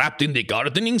 "Were you trapped in the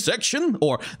gardening section?"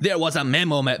 Or "There was a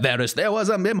memo, Varys, there was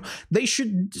a memo." They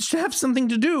should have something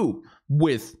to do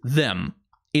with them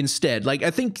instead. Like,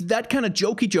 I think that kind of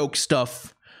jokey joke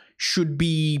stuff should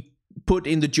be put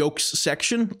in the jokes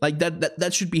section. Like,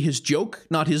 that should be his joke,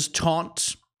 not his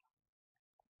taunt.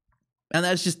 And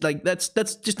that's just like, that's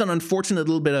just an unfortunate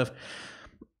little bit of,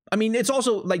 I mean, it's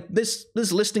also like this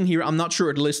listing here, I'm not sure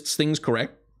it lists things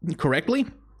correctly.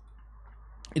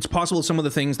 It's possible some of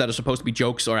the things that are supposed to be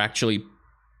jokes are actually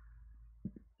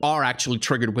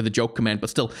triggered with a joke command, but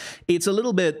still, it's a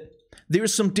little bit,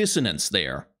 there's some dissonance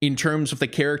there in terms of the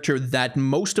character that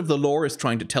most of the lore is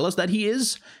trying to tell us that he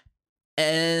is,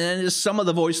 and some of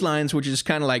the voice lines, which is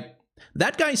kind of like,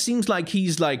 that guy seems like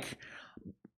he's like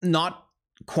not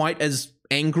quite as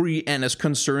angry and as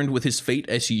concerned with his fate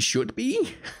as he should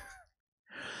be.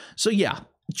 So yeah,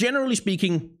 generally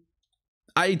speaking,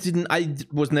 I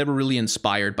was never really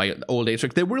inspired by old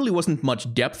Aatrox. There really wasn't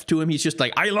much depth to him. He's just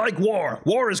like, "I like war.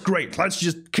 War is great. Let's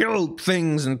just kill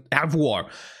things and have war."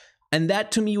 And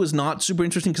that to me was not super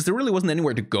interesting because there really wasn't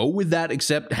anywhere to go with that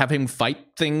except have him fight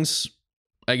things,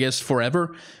 I guess,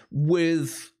 forever.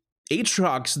 With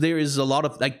Aatrox, there's a lot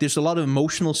of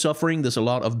emotional suffering, there's a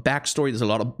lot of backstory, there's a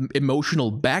lot of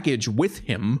emotional baggage with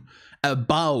him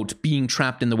about being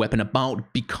trapped in the weapon,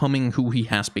 about becoming who he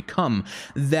has become,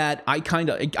 that I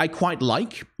quite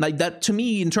like that. To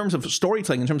me, in terms of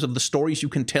storytelling, in terms of the stories you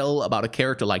can tell about a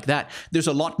character like that, there's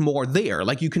a lot more there.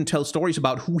 Like, you can tell stories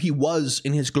about who he was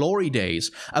in his glory days,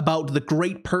 about the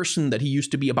great person that he used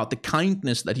to be, about the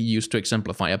kindness that he used to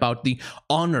exemplify, about the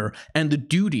honor and the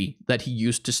duty that he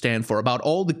used to stand for, about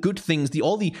all the good things,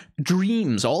 all the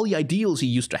dreams, all the ideals he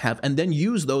used to have, and then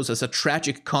use those as a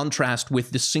tragic contrast with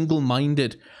the single-minded,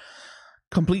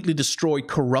 completely destroyed,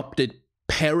 corrupted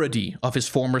parody of his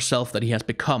former self that he has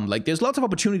become. Like, there's lots of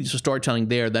opportunities for storytelling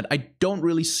there that I don't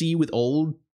really see with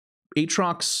old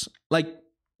Aatrox. Like,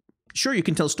 sure, you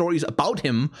can tell stories about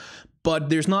him, but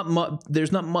there's not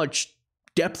much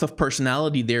depth of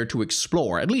personality there to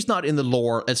explore, at least not in the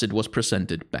lore as it was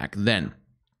presented back then.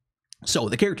 So,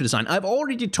 the character design. I've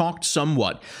already talked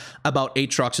somewhat about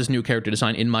Aatrox's new character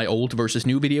design in my old versus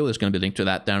new video. There's going to be a link to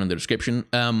that down in the description.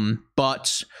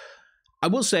 But I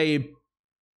will say,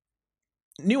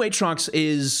 new Aatrox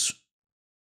is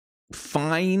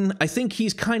fine. I think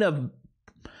he's kind of...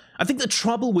 I think the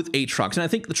trouble with Aatrox, and I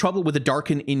think the trouble with the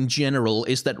Darkin in general,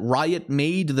 is that Riot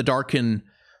made the Darkin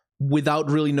without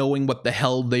really knowing what the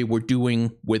hell they were doing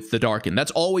with the Darkin.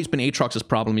 That's always been Aatrox's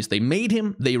problem, is they made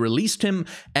him, they released him,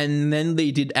 and then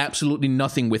they did absolutely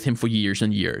nothing with him for years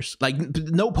and years. Like,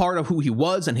 no part of who he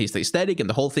was and his aesthetic and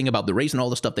the whole thing about the race and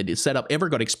all the stuff they did set up ever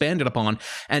got expanded upon.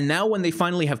 And now when they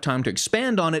finally have time to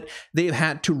expand on it, they've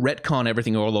had to retcon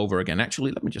everything all over again.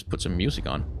 Actually, let me just put some music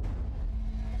on.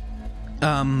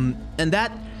 And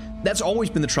that's always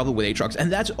been the trouble with Aatrox,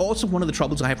 and that's also one of the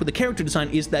troubles I have with the character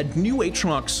design, is that new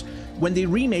Aatrox, when they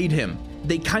remade him,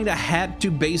 they kind of had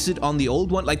to base it on the old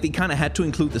one. Like, they kind of had to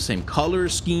include the same color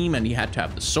scheme, and he had to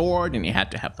have the sword, and he had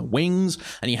to have the wings,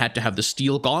 and he had to have the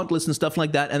steel gauntlets and stuff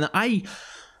like that. And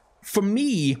for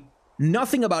me,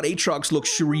 nothing about Aatrox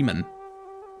looks Shuriman.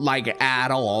 Like,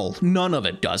 at all. None of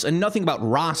it does. And nothing about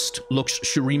Rast looks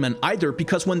Shuriman either,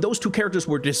 because when those two characters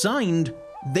were designed,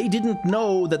 they didn't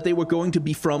know that they were going to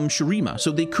be from Shurima,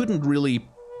 so they couldn't really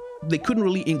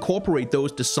incorporate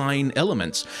those design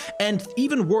elements. And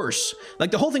even worse, like,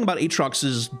 the whole thing about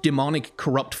Aatrox's demonic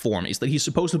corrupt form is that he's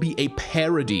supposed to be a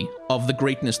parody of the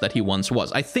greatness that he once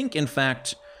was. I think, in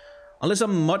fact, unless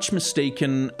I'm much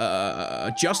mistaken,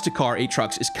 Justicar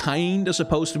Aatrox is kind of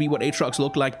supposed to be what Aatrox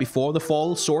looked like before the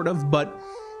fall, sort of, but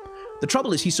the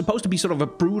trouble is he's supposed to be sort of a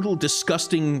brutal,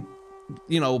 disgusting,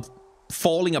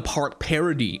 falling apart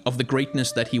parody of the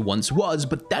greatness that he once was,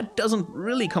 but that doesn't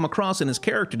really come across in his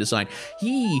character design.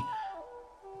 He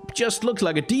just looks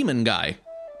like a demon guy.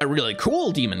 A really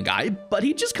cool demon guy, but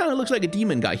he just kind of looks like a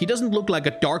demon guy. He doesn't look like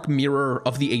a dark mirror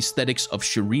of the aesthetics of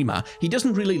Shurima. He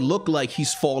doesn't really look like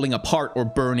he's falling apart or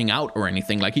burning out or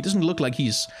anything. Like, he doesn't look like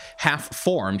he's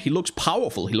half-formed. He looks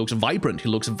powerful. He looks vibrant. He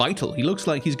looks vital. He looks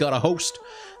like he's got a host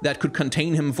that could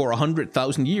contain him for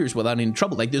 100,000 years without any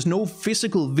trouble. Like, there's no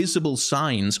physical visible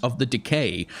signs of the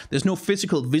decay. There's no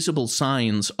physical visible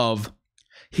signs of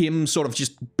him sort of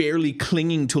just barely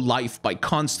clinging to life by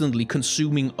constantly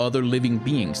consuming other living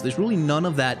beings. There's really none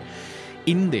of that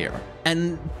in there.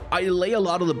 And I lay a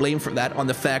lot of the blame for that on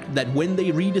the fact that when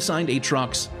they redesigned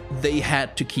Aatrox, they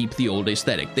had to keep the old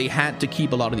aesthetic. They had to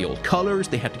keep a lot of the old colors.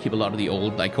 They had to keep a lot of the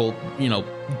old,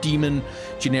 demon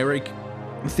generic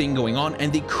thing going on,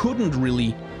 and they couldn't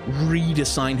really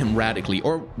redesign him radically.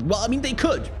 Or, well, I mean, they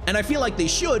could, and I feel like they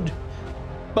should,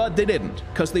 but they didn't,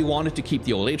 because they wanted to keep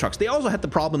the old Aatrox. They also had the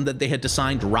problem that they had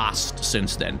designed Rast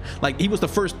since then. Like, he was the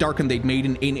first Darkin they'd made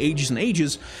in ages and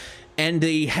ages, and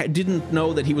they didn't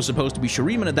know that he was supposed to be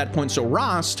Shuriman at that point, so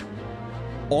Rast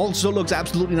also looks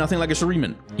absolutely nothing like a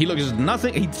Shuriman. He looks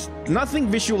nothing, he's nothing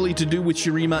visually to do with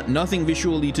Shurima, nothing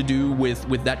visually to do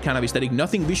with that kind of aesthetic,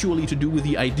 nothing visually to do with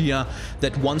the idea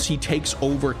that once he takes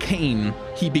over Kain,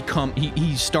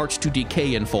 he starts to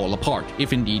decay and fall apart,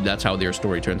 if indeed that's how their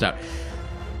story turns out.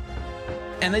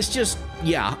 And it's just,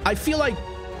 yeah, I feel like,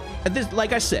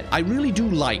 like I said, I really do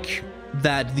like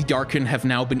that the Darkin have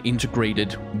now been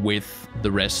integrated with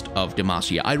the rest of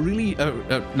Demacia. I really,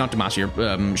 not Demacia,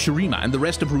 Shurima and the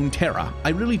rest of Runeterra. I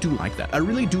really do like that. I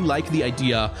really do like the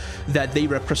idea that they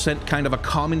represent kind of a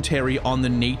commentary on the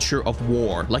nature of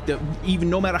war. Like, even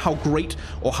no matter how great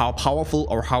or how powerful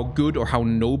or how good or how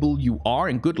noble you are,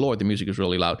 and good lord, the music is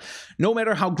really loud. No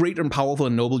matter how great and powerful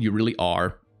and noble you really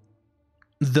are,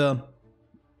 the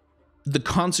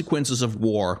consequences of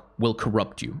war will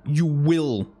corrupt you. You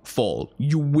will fall.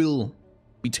 You will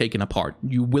be taken apart.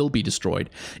 You will be destroyed.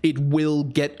 It will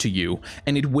get to you,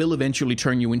 and it will eventually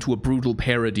turn you into a brutal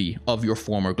parody of your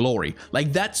former glory.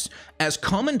 Like, that's, as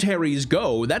commentaries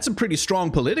go, that's a pretty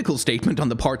strong political statement on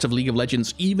the parts of League of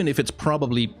Legends, even if it's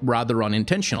probably rather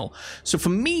unintentional. So for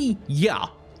me, yeah,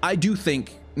 I do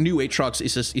think new Aatrox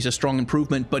is a strong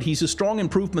improvement, but he's a strong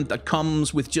improvement that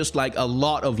comes with just like a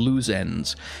lot of loose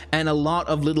ends and a lot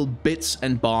of little bits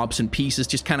and bobs and pieces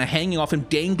just kind of hanging off him,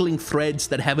 dangling threads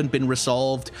that haven't been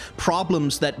resolved,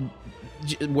 problems that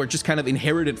were just kind of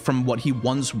inherited from what he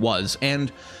once was.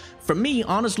 And for me,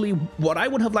 honestly, what I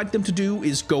would have liked them to do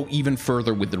is go even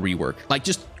further with the rework. Like,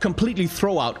 just completely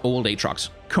throw out old Aatrox.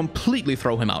 Completely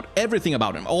throw him out. Everything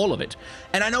about him. All of it.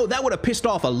 And I know that would have pissed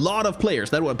off a lot of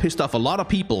players. That would have pissed off a lot of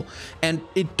people. And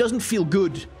it doesn't feel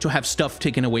good to have stuff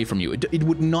taken away from you. It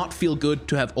would not feel good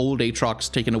to have old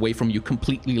Aatrox taken away from you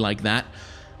completely like that.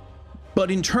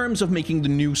 But in terms of making the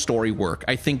new story work,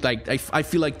 I think, like, I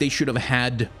feel like they should have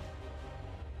had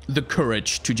the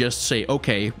courage to just say,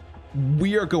 okay,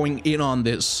 we are going in on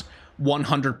this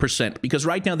 100%, because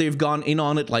right now they've gone in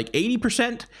on it like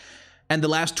 80%, and the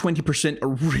last 20% are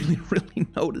really, really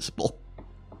noticeable.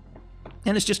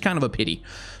 And it's just kind of a pity.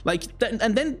 Like,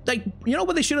 and then, like, you know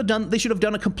what they should have done? They should have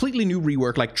done a completely new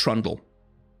rework like Trundle.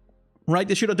 Right?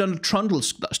 They should have done a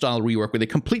Trundle-style rework where they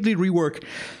completely rework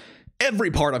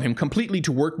every part of him completely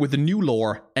to work with the new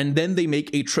lore, and then they make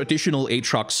a traditional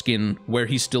Aatrox skin where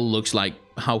he still looks like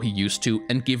how he used to,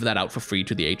 and give that out for free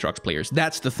to the Aatrox players.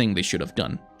 That's the thing they should have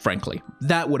done, frankly.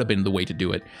 That would have been the way to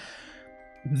do it.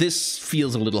 This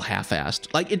feels a little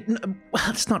half-assed. Like, well,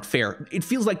 it's not fair. It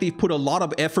feels like they've put a lot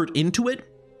of effort into it,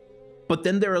 but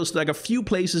then there's like a few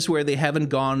places where they haven't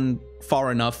gone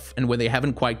far enough, and where they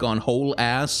haven't quite gone whole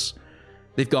ass.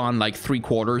 They've gone like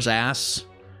 3/4 ass,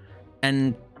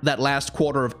 and that last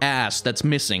quarter of ass that's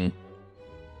missing,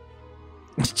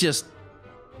 it's just,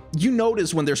 you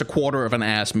notice when there's a quarter of an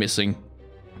ass missing.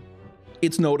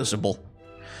 It's noticeable.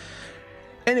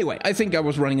 Anyway, I think I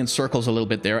was running in circles a little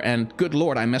bit there, and good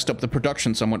lord, I messed up the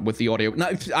production somewhat with the audio. Now,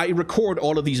 I record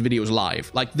all of these videos live.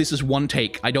 Like, this is one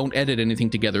take. I don't edit anything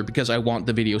together because I want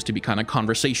the videos to be kind of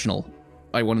conversational.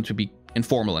 I want it to be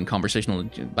informal and conversational,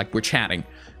 like we're chatting.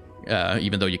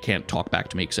 Even though you can't talk back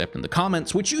to me except in the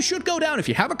comments, which you should go down if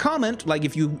you have a comment. Like,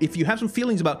 if you have some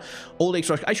feelings about old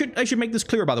Aatrox, I should make this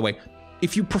clear, by the way.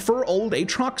 If you prefer old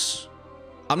Aatrox,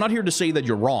 I'm not here to say that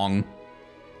you're wrong.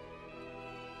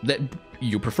 That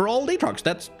you prefer old Aatrox,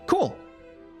 that's cool.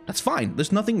 That's fine.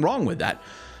 There's nothing wrong with that.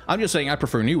 I'm just saying I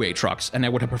prefer new Aatrox, and I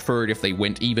would have preferred if they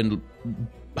went even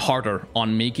harder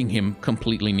on making him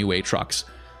completely new Aatrox.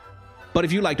 But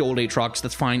if you liked old Aatrox,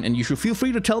 that's fine, and you should feel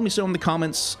free to tell me so in the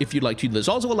comments if you'd like to. There's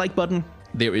also a like button.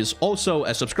 There is also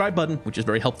a subscribe button, which is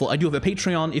very helpful. I do have a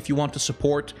Patreon if you want to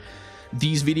support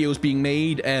these videos being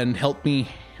made and help me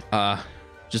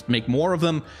just make more of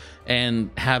them and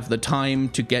have the time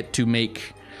to get to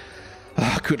make,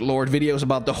 good lord, videos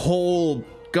about the whole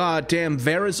goddamn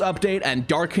Varus update and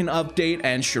Darkin update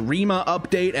and Shurima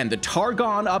update and the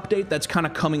Targon update that's kind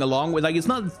of coming along with. Like,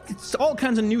 it's all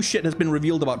kinds of new shit has been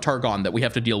revealed about Targon that we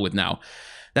have to deal with now.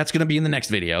 That's gonna be in the next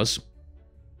videos.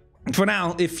 For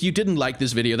now, if you didn't like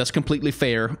this video, that's completely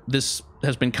fair. This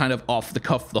has been kind of off the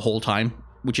cuff the whole time,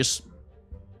 which is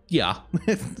yeah,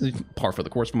 par for the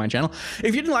course for my channel.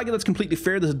 If you didn't like it, that's completely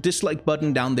fair. There's a dislike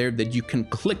button down there that you can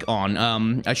click on.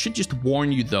 I should just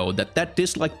warn you, though, that that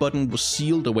dislike button was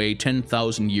sealed away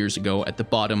 10,000 years ago at the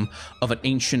bottom of an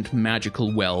ancient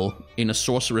magical well in a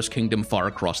sorceress kingdom far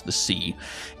across the sea.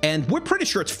 And we're pretty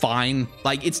sure it's fine.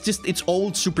 Like, it's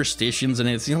old superstitions, and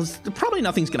it's, you know, probably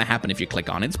nothing's gonna happen if you click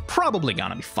on it. It's probably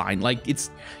gonna be fine. Like,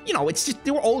 it's, you know, it's just,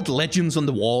 there were old legends on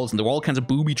the walls, and there were all kinds of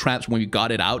booby traps when you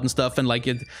got it out and stuff, and like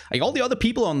all the other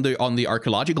people on the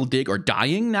archaeological dig are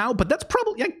dying now, but that's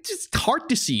probably like just heart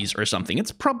disease or something.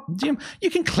 It's probably,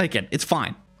 you can click it. It's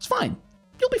fine. It's fine.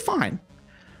 You'll be fine.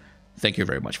 Thank you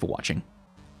very much for watching.